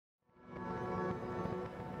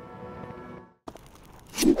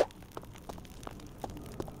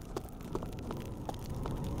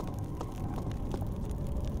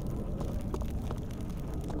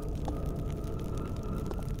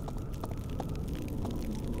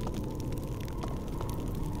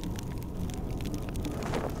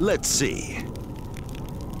Let's see.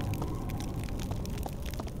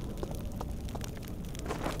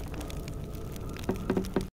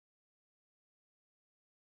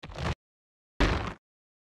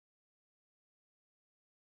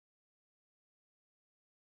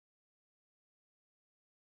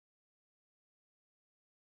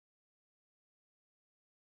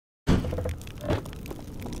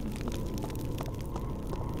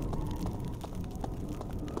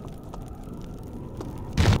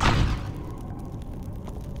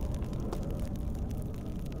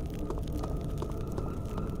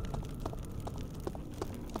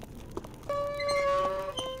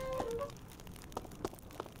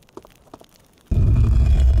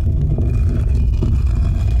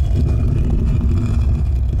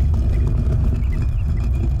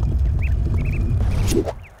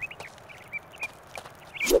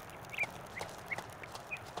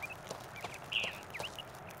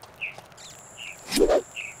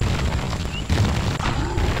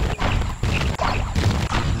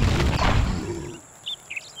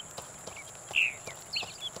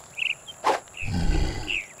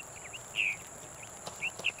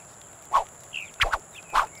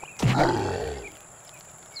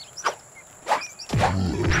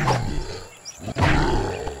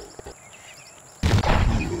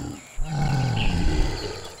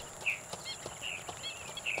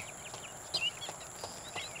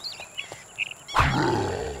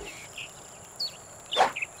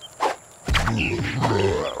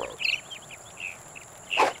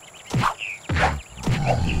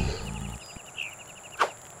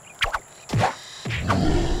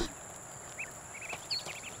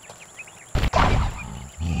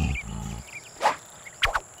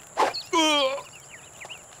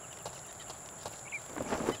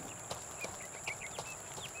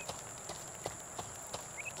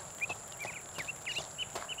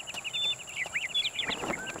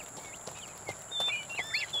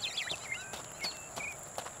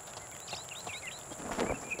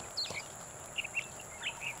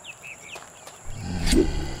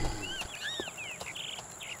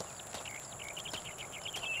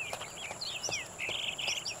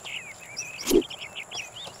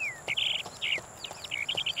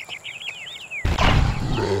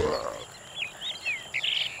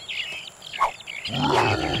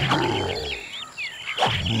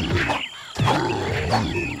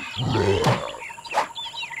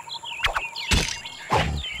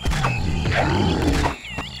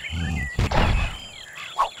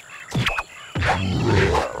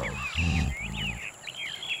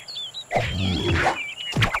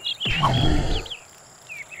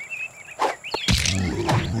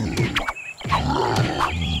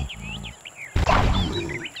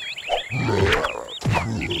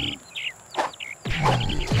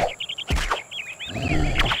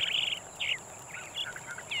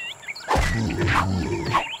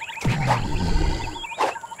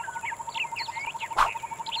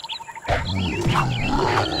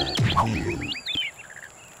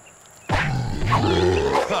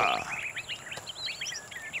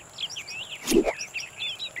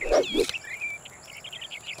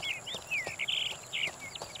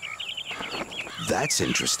 That's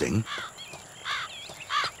interesting.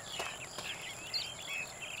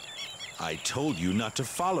 I told you not to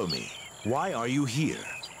follow me. Why are you here?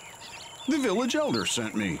 The village elder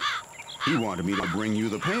sent me. He wanted me to bring you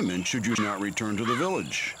the payment should you not return to the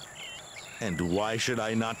village. And why should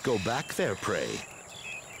I not go back there, pray?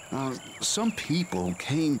 Some people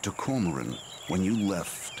came to Cormoran when you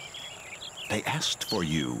left. They asked for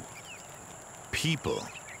you. People?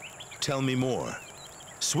 Tell me more.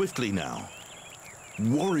 Swiftly now.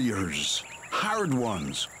 Warriors. Hired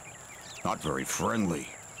ones. Not very friendly.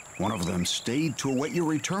 One of them stayed to await your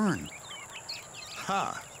return.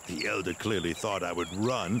 Ha! The elder clearly thought I would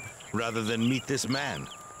run rather than meet this man.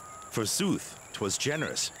 Forsooth, 'twas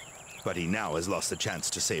generous, but he now has lost the chance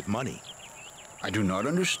to save money. I do not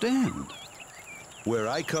understand. Where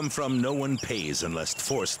I come from, no one pays unless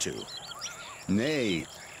forced to. Nay,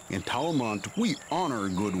 in Talmont, we honor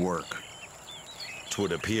good work.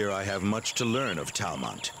 'Twould appear I have much to learn of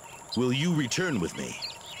Talmont. Will you return with me?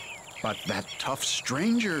 But that tough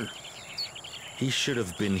stranger... He should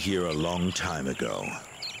have been here a long time ago.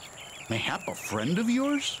 Mayhap a friend of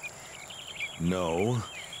yours? No,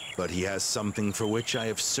 but he has something for which I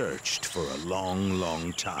have searched for a long,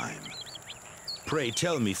 long time. Pray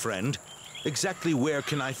tell me, friend, exactly where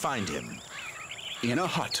can I find him? In a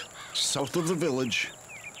hut, south of the village.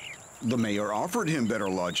 The mayor offered him better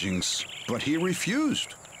lodgings, but he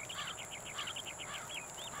refused.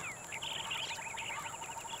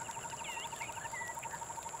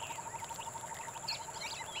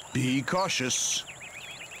 Be cautious.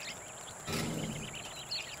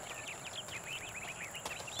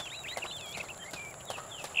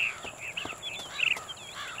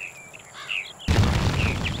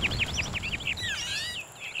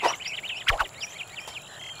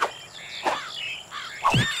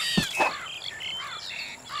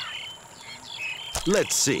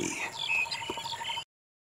 Let's see.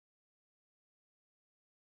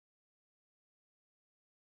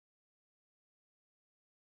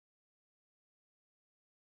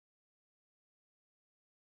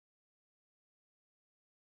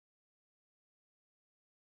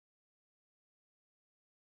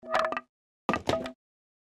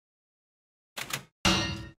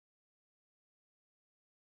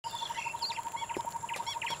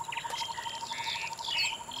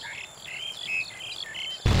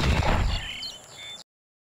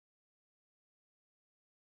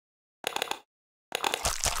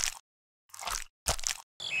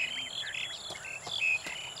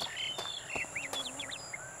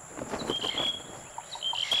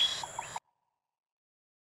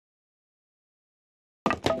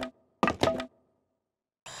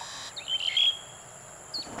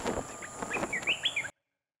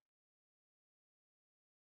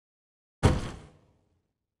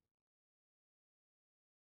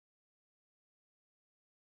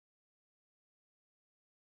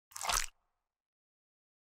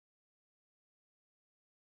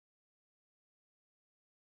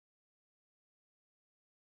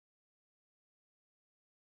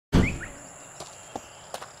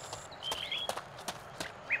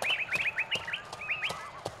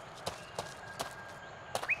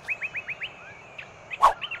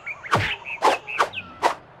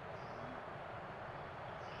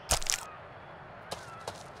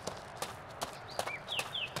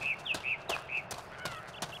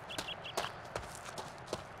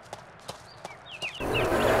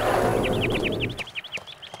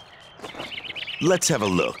 Let's have a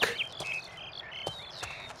look.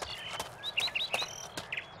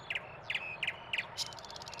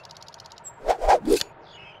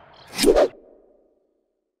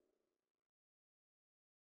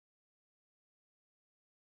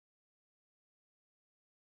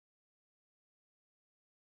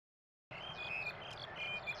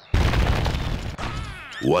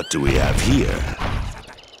 What do we have here?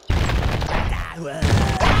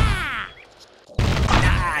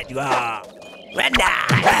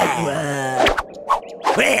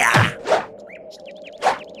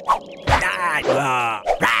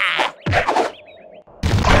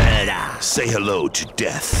 Say hello to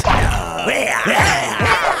death.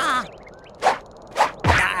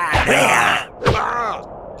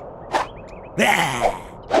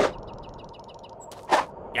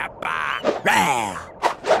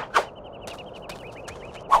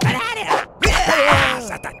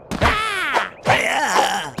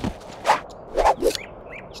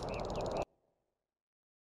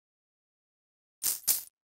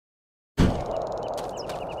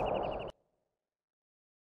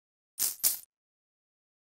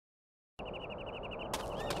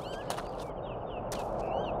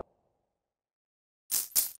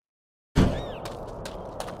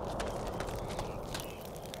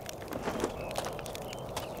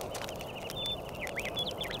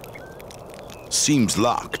 Seems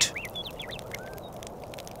locked.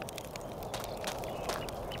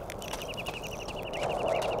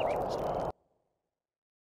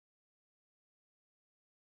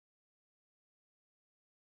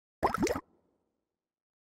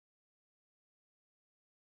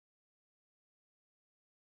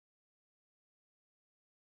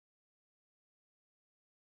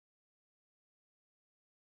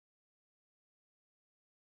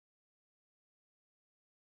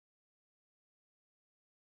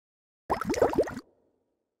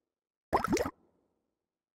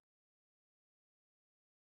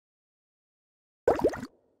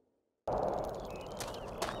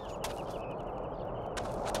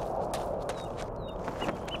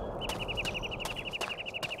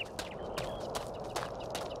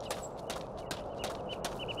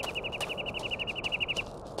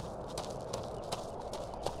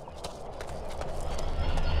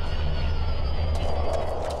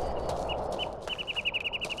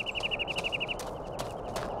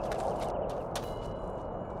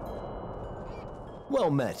 Well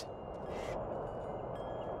met.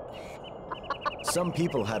 Some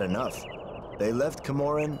people had enough. They left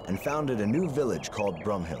Camorin and founded a new village called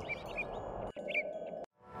Brumhill.